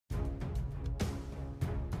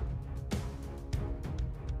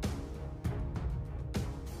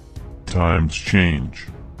times change,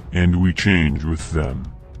 and we change with them.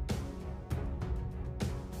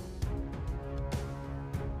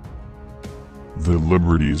 The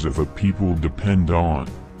liberties of a people depend on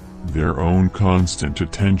their own constant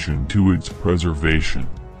attention to its preservation.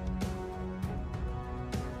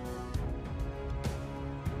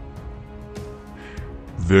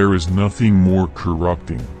 There is nothing more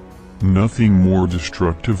corrupting, nothing more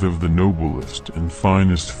destructive of the noblest and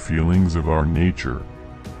finest feelings of our nature,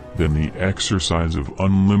 than the exercise of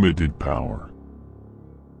unlimited power.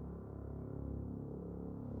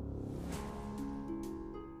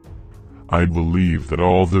 I believe that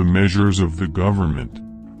all the measures of the government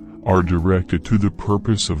are directed to the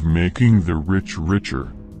purpose of making the rich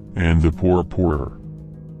richer, and the poor poorer.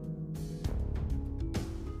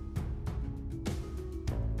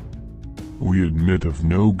 We admit of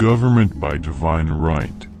no government by divine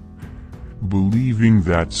right, believing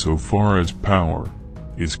that so far as power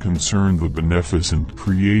is concerned the beneficent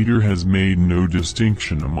Creator has made no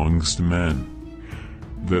distinction amongst men,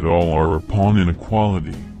 that all are upon an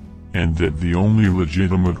equality, and that the only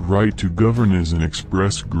legitimate right to govern is an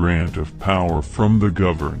express grant of power from the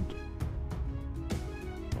governed.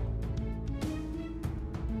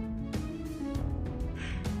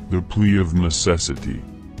 The plea of necessity,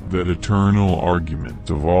 that eternal argument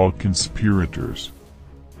of all conspirators,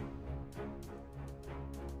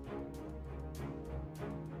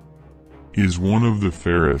 is one of the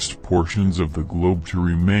fairest portions of the globe to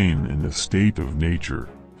remain in a state of nature,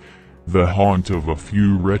 the haunt of a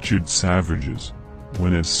few wretched savages,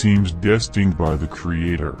 when it seems destined by the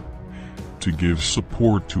Creator to give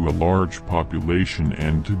support to a large population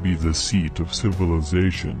and to be the seat of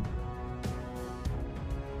civilization.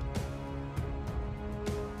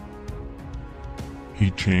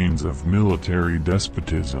 Chains of military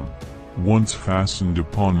despotism, once fastened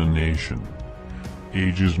upon a nation,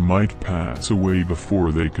 ages might pass away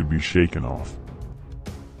before they could be shaken off.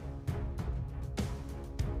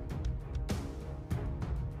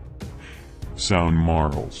 Sound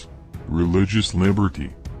morals, religious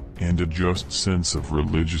liberty, and a just sense of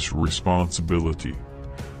religious responsibility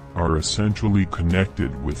are essentially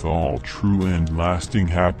connected with all true and lasting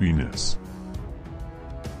happiness.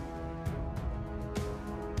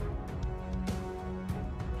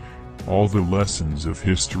 All the lessons of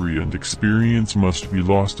history and experience must be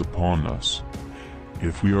lost upon us,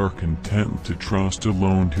 if we are content to trust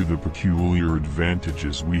alone to the peculiar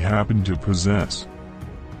advantages we happen to possess.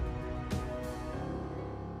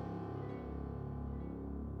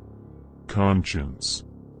 Conscience,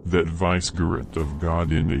 that vicegerent of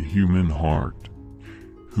God in a human heart,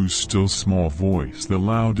 whose still small voice the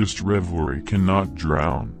loudest revelry cannot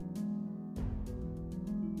drown.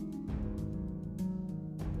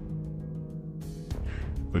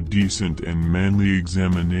 A decent and manly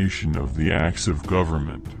examination of the acts of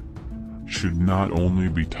government should not only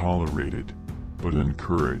be tolerated, but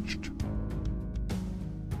encouraged.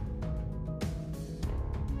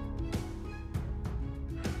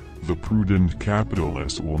 The prudent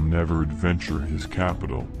capitalist will never adventure his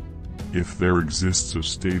capital, if there exists a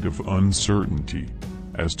state of uncertainty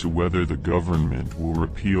as to whether the government will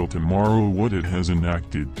repeal tomorrow what it has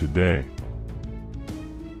enacted today.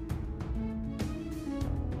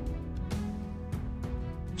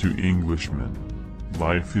 To Englishmen,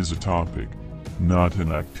 life is a topic, not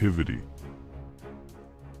an activity.